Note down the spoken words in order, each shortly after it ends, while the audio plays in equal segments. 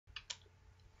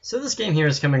So this game here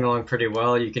is coming along pretty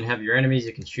well. You can have your enemies,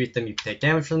 you can shoot them, you can take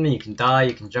damage from them, you can die,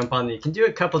 you can jump on them, you can do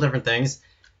a couple different things.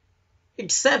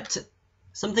 Except,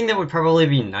 something that would probably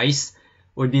be nice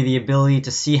would be the ability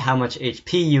to see how much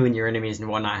HP you and your enemies and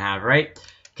whatnot have, right?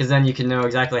 Because then you can know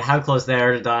exactly how close they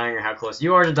are to dying or how close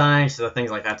you are to dying, so that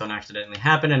things like that don't accidentally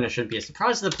happen, and it shouldn't be a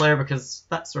surprise to the player, because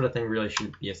that sort of thing really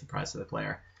shouldn't be a surprise to the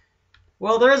player.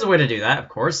 Well, there is a way to do that, of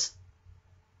course.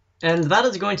 And that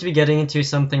is going to be getting into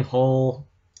something whole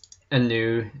and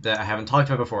new that I haven't talked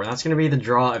about before, and that's going to be the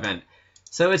draw event.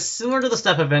 So it's similar to the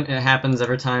step event. It happens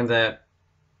every time that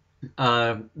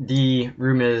the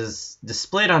room is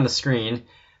displayed on the screen,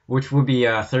 which would be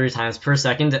 30 times per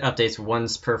second. It updates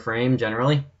once per frame,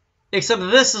 generally. Except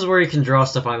this is where you can draw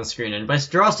stuff on the screen, and by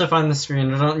draw stuff on the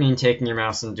screen, I don't mean taking your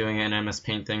mouse and doing an MS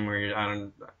Paint thing where you,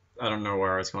 I don't know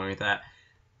where I was going with that.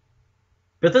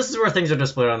 But this is where things are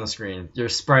displayed on the screen. Your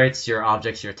sprites, your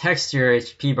objects, your text, your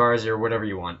HP bars, your whatever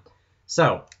you want.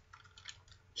 So,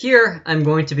 here I'm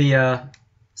going to be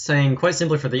saying, quite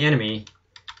simply for the enemy,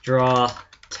 draw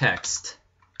text.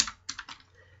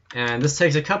 And this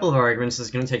takes a couple of arguments.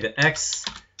 It's going to take the X,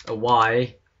 a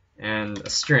Y, and a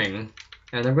string.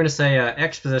 And I'm going to say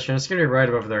X position. It's going to be right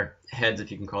above their heads,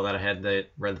 if you can call that a head, the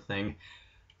red thing.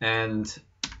 And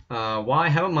Y,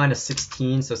 how about minus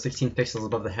 16, so 16 pixels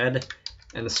above the head.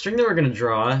 And the string that we're going to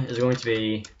draw is going to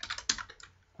be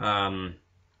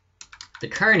the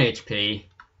current HP,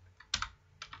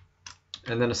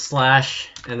 and then a slash,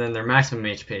 and then their maximum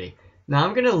HP. Now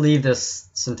I'm going to leave this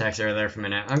syntax error there for a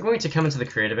minute. I'm going to come into the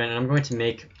create event, and I'm going to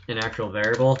make an actual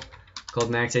variable called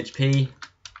max HP.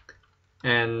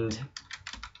 And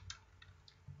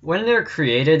when they're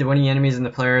created, when the enemies and the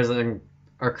players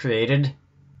are created,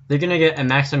 they're going to get a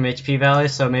maximum HP value,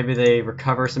 so maybe they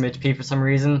recover some HP for some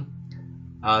reason.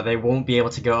 They won't be able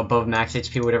to go above max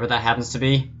HP, whatever that happens to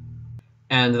be.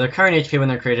 And their current HP when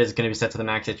they're created is going to be set to the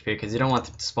max HP because you don't want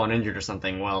them to spawn injured or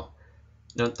something. Well,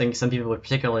 I don't think some people would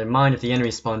particularly mind if the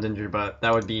enemy spawned injured, but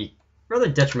that would be rather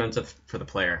detrimental for the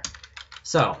player.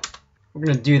 So, we're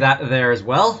going to do that there as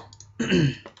well.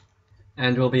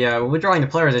 And we'll be drawing the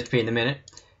player's HP in a minute.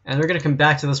 And we're going to come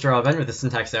back to this draw event with a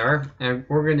syntax error. And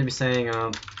we're going to be saying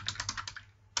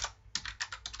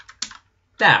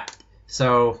that.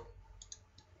 So,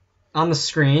 on the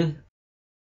screen,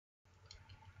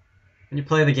 when you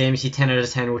play the game, you see 10 out of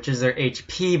 10, which is their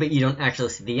HP, but you don't actually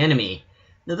see the enemy.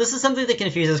 Now, this is something that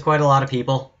confuses quite a lot of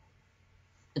people.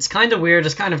 It's kind of weird,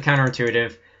 it's kind of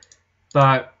counterintuitive,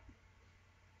 but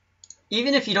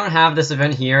even if you don't have this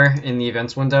event here in the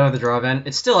events window, the draw event,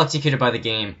 it's still executed by the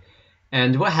game.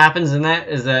 And what happens in that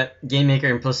is that GameMaker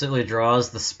implicitly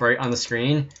draws the sprite on the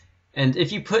screen, and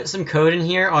if you put some code in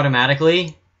here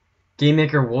automatically,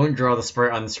 GameMaker won't draw the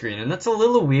sprite on the screen, and that's a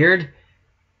little weird.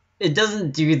 It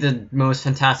doesn't do the most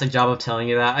fantastic job of telling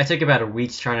you that. I took about a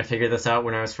week trying to figure this out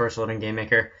when I was first loading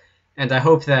GameMaker, and I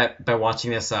hope that by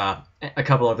watching this, a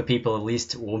couple of the people at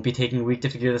least won't be taking a week to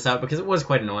figure this out, because it was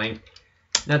quite annoying.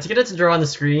 Now, to get it to draw on the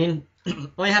screen,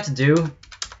 all you have to do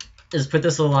is put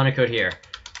this little line of code here,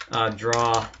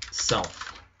 draw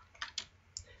self.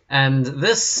 And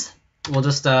this will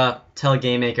just tell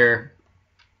GameMaker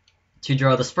to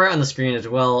draw the sprite on the screen as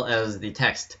well as the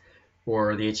text,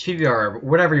 or the HP bar, or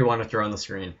whatever you want to draw on the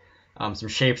screen. Some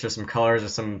shapes or some colors or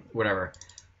some whatever.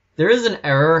 There is an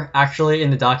error actually in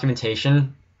the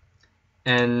documentation,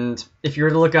 and if you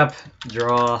were to look up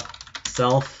draw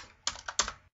self,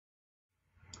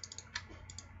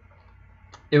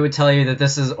 it would tell you that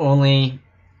this is only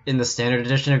in the standard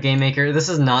edition of GameMaker. This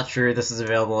is not true. This is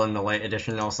available in the light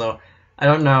edition also. I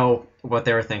don't know what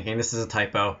they were thinking. This is a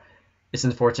typo. It's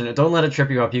unfortunate. Don't let it trip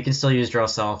you up. You can still use draw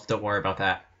self. Don't worry about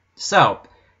that. So,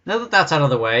 now that that's out of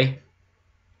the way,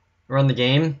 run the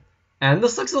game, and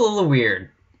this looks a little weird.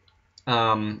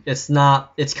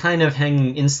 It's kind of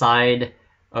hanging inside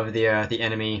of the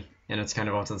enemy, and it's kind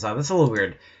of off to the side. That's a little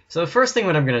weird. So the first thing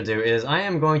what I'm going to do is I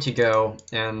am going to go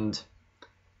and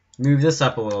move this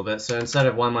up a little bit. So instead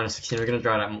of y minus 16, we're going to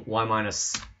draw it at y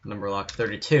minus number lock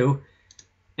 32.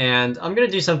 And I'm going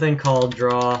to do something called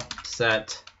draw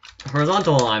set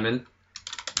horizontal alignment.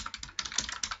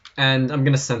 And I'm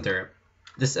going to center it.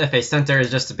 This FA center is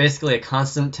just basically a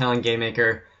constant telling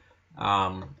GameMaker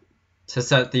to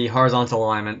set the horizontal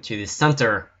alignment to the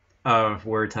center of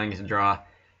where we're telling it to draw.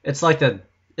 It's like the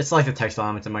text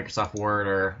alignment in Microsoft Word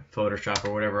or Photoshop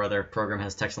or whatever other program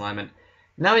has text alignment.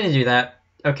 Now when you do that,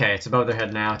 okay, it's above their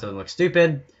head now. It doesn't look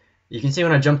stupid. You can see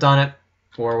when I jumped on it,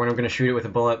 or when I'm going to shoot it with a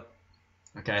bullet.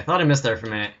 Okay, I thought I missed there for a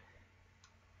minute.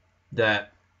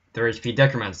 That their HP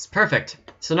decrements. Perfect.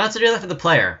 So now to do that for the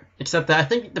player, except that I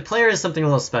think the player is something a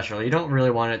little special. You don't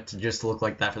really want it to just look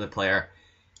like that for the player.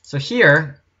 So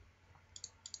here,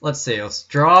 let's see, let's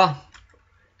draw.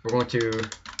 We're going to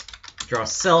draw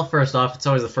cell first off. It's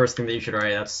always the first thing that you should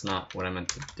write. That's not what I meant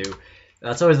to do.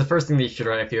 That's always the first thing that you should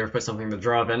write if you ever put something in the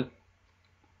draw event,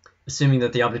 assuming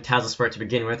that the object has a sprite to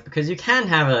begin with, because you can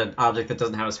have an object that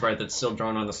doesn't have a sprite that's still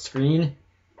drawn on the screen,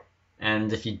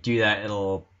 and if you do that,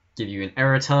 it'll give you an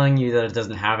error telling you that it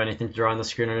doesn't have anything to draw on the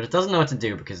screen, and it doesn't know what to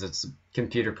do because it's a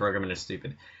computer program and it's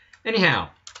stupid. Anyhow,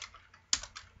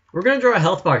 we're going to draw a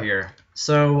health bar here.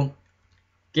 So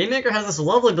GameMaker has this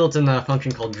lovely built-in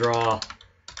function called draw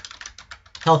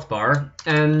health bar,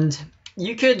 and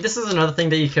you could, this is another thing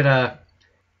that you could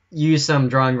use some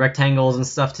drawing rectangles and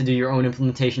stuff to do your own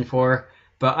implementation for,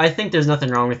 but I think there's nothing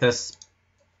wrong with this.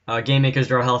 GameMaker's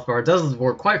draw health bar does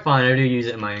work quite fine. I do use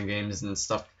it in my own games and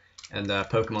stuff, and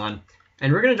Pokemon.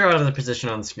 And we're going to draw out of the position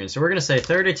on the screen. So we're going to say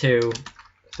 32.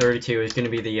 32 is going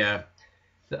to be the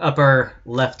upper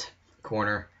left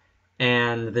corner,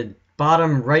 and the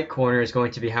bottom right corner is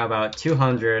going to be, how about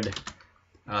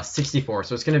 264.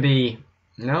 So it's going to be,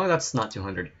 no, that's not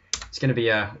 200. It's going to be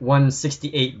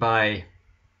 168 by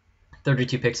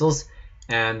 32 pixels,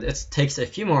 and it takes a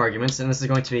few more arguments, and this is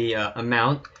going to be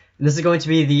amount, and this is going to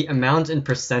be the amount in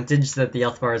percentage that the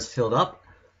health bar is filled up.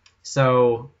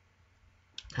 So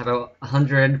how about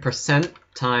 100%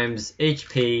 times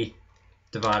HP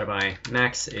divided by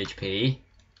max HP.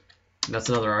 And that's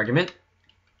another argument.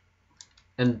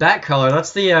 And back color,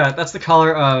 that's the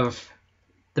color of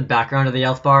the background of the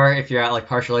health bar if you're at like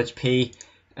partial HP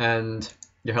and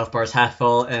your health bar is half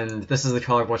full, and this is the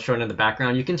color of what's shown in the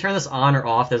background. You can turn this on or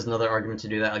off. There's another argument to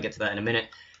do that. I'll get to that in a minute.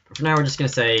 But for now, we're just going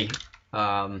to say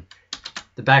the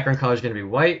background color is going to be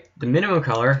white. The minimum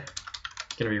color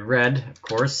is going to be red, of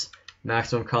course.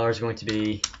 Maximum color is going to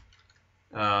be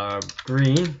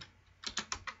green.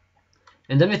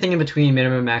 And anything in between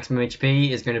minimum and maximum HP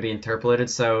is going to be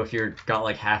interpolated. So if you've got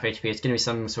like half HP, it's going to be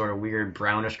some sort of weird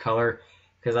brownish color,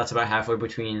 because that's about halfway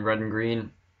between red and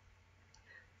green.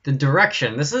 The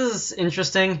direction. This is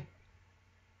interesting.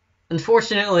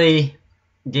 Unfortunately,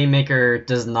 GameMaker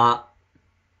does not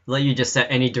let you just set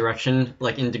any direction,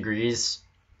 like in degrees,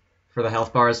 for the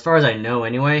health bar, as far as I know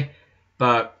anyway.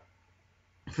 But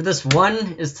for this,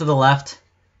 1 is to the left,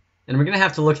 and we're going to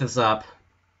have to look this up.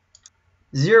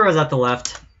 0 is at the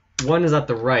left, 1 is at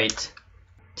the right,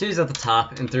 2 is at the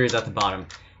top, and 3 is at the bottom.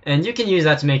 And you can use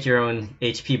that to make your own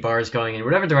HP bars going in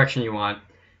whatever direction you want,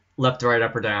 left, right,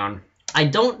 up, or down. I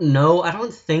don't know, I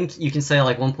don't think you can say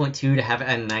like 1.2 to have it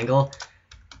at an angle,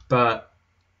 but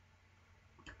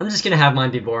I'm just going to have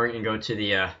mine be boring and go to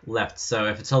the left. So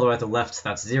if it's all the way at the left,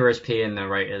 that's 0 HP, and the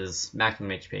right is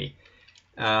maximum HP.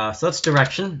 So that's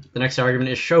direction. The next argument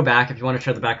is show back, if you want to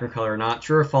show the background color or not.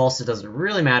 True or false, it doesn't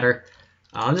really matter.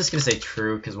 I'm just going to say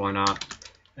true, because why not?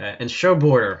 And show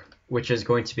border, which is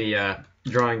going to be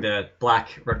drawing the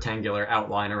black rectangular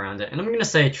outline around it. And I'm going to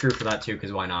say true for that too,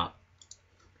 because why not?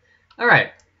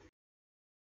 Alright.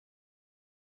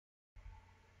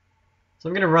 So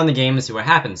I'm going to run the game and see what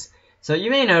happens. So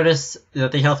you may notice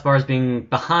that the health bar is being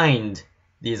behind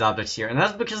these objects here, and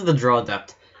that's because of the draw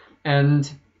depth. And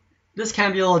this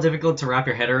can be a little difficult to wrap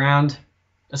your head around.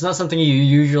 It's not something you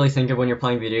usually think of when you're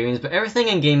playing video games, but everything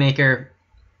in GameMaker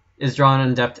is drawn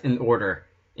in depth in order.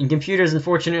 In computers,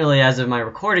 unfortunately, as of my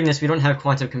recording this, we don't have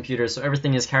quantum computers, so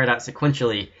everything is carried out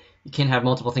sequentially. You can't have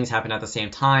multiple things happen at the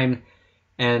same time,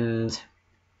 and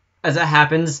as that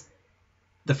happens,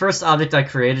 the first object I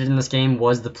created in this game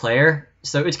was the player,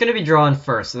 so it's going to be drawn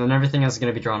first, and then everything else is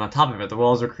going to be drawn on top of it. The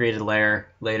walls were created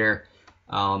later.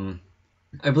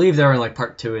 I believe they're in like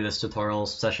part 2 of this tutorial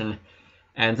session,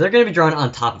 and they're going to be drawn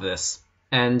on top of this.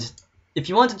 And if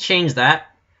you want to change that,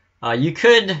 you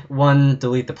could,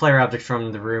 delete the player object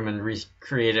from the room and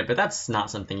recreate it, but that's not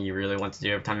something you really want to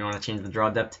do every time you want to change the draw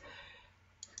depth.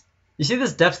 You see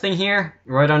this depth thing here,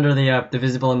 right under the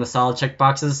visible and the solid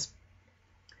checkboxes?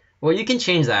 Well, you can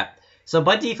change that. So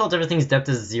by default, everything's depth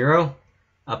is 0.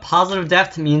 A positive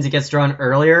depth means it gets drawn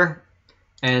earlier,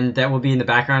 and that will be in the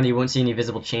background. You won't see any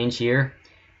visible change here,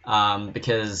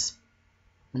 because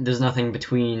there's nothing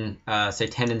between, say,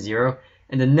 10 and 0.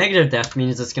 And the negative depth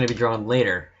means it's going to be drawn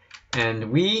later.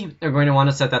 And we are going to want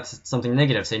to set that to something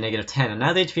negative, say negative 10. And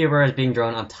now the HP bar is being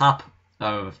drawn on top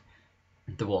of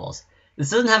the walls. This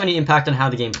doesn't have any impact on how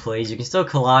the game plays. You can still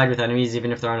collide with enemies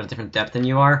even if they're on a different depth than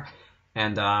you are.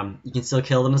 And you can still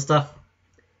kill them and stuff.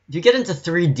 If you get into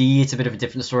 3D, it's a bit of a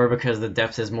different story because the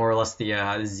depth is more or less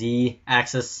the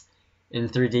Z-axis in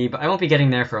 3D. But I won't be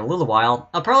getting there for a little while.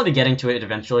 I'll probably be getting to it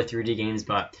eventually, 3D games,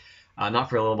 but not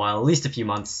for a little while, at least a few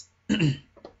months.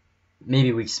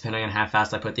 Maybe weeks, depending on how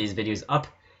fast I put these videos up.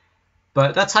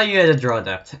 But that's how you get a draw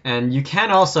depth. And you can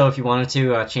also, if you wanted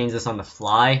to, change this on the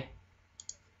fly.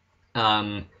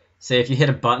 Say if you hit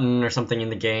a button or something in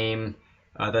the game,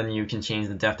 then you can change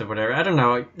the depth or whatever. I don't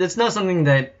know. It's not something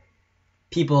that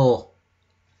people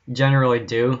generally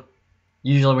do.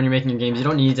 Usually when you're making games, you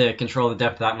don't need to control the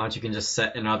depth that much. You can just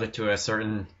set another to a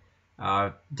certain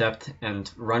depth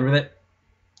and run with it.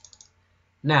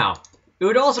 Now, it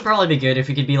would also probably be good if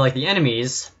we could be like the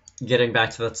enemies, getting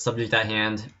back to the subject at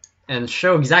hand, and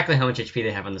show exactly how much HP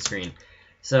they have on the screen.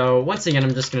 So once again,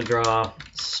 I'm just going to draw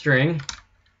string.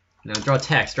 No, draw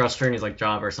text. Draw string is like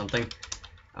Java or something.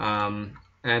 And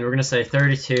we're going to say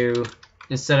 32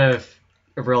 instead of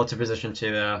a relative position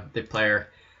to the player.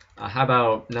 How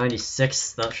about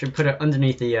 96? That should put it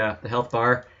underneath the health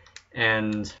bar.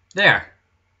 And there.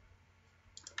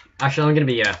 Actually, I'm going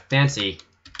to be fancy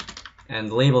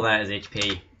and label that as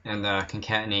HP and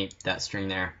concatenate that string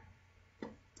there.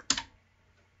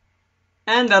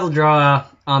 And that'll draw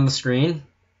on the screen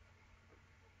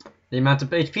the amount of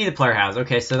HP the player has.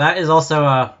 Okay, so that is also,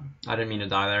 I didn't mean to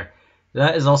die there.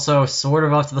 That is also sort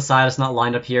of off to the side, it's not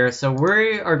lined up here. So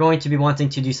we are going to be wanting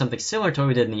to do something similar to what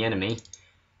we did in the enemy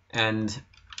and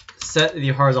set the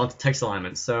horizontal text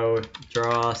alignment. So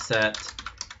draw set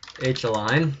H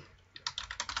align,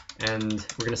 and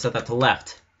we're going to set that to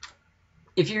left.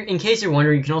 In case you're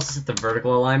wondering, you can also set the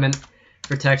vertical alignment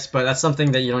for text, but that's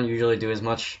something that you don't usually do as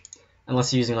much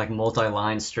unless you're using like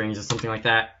multi-line strings or something like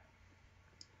that.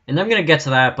 And I'm going to get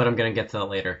to that, but I'm going to get to that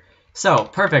later. So,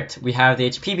 perfect. We have the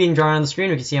HP being drawn on the screen.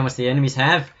 We can see how much the enemies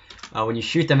have when you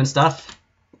shoot them and stuff.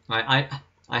 My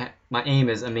aim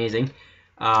is amazing.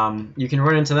 You can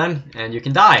run into them, and you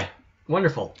can die.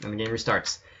 Wonderful. And the game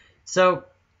restarts. So,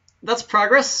 that's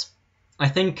progress. I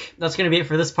think that's going to be it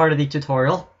for this part of the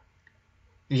tutorial.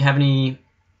 If you have any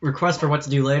requests for what to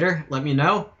do later, let me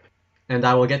know, and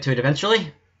I will get to it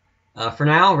eventually. For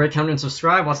now, rate, comment, and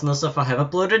subscribe. Watch the stuff I have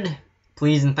uploaded.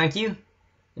 Please and thank you,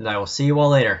 and I will see you all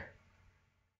later.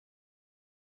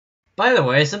 By the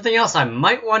way, something else I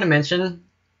might want to mention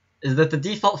is that the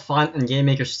default font in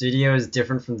GameMaker Studio is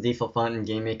different from the default font in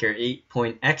GameMaker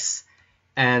 8.x,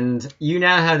 and you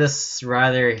now have this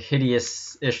rather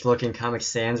hideous-ish looking Comic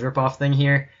Sans ripoff thing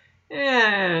here.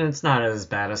 And it's not as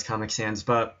bad as Comic Sans,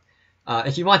 but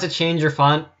if you want to change your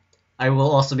font, I will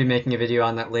also be making a video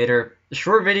on that later. A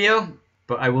short video,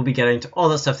 but I will be getting to all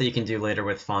the stuff that you can do later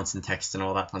with fonts and text and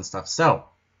all that fun stuff. So,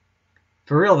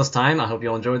 for real this time, I hope you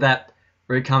all enjoyed that.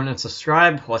 Rate, comment, and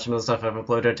subscribe. Watch some of the stuff I've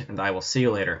uploaded, and I will see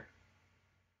you later.